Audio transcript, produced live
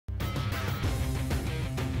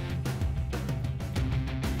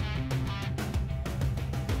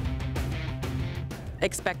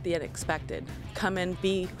expect the unexpected. Come in,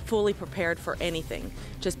 be fully prepared for anything.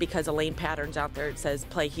 Just because a lane pattern's out there, it says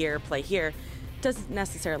play here, doesn't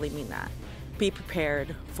necessarily mean that. Be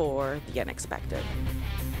prepared for the unexpected.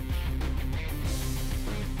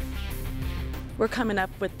 We're coming up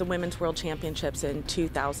with the Women's World Championships in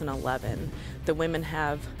 2011. The women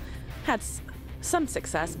have had some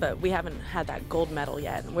success, but we haven't had that gold medal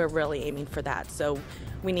yet. We're really aiming for that. So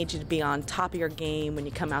we need you to be on top of your game when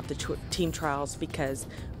you come out to team trials, because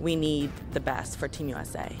we need the best for Team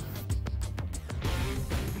USA.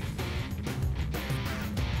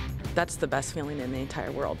 That's the best feeling in the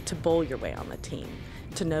entire world, to bowl your way on the team,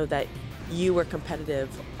 to know that you were competitive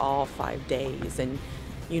all 5 days and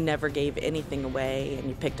you never gave anything away and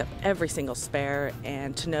you picked up every single spare,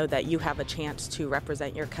 and to know that you have a chance to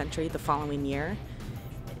represent your country the following year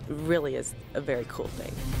really is a very cool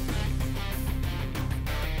thing.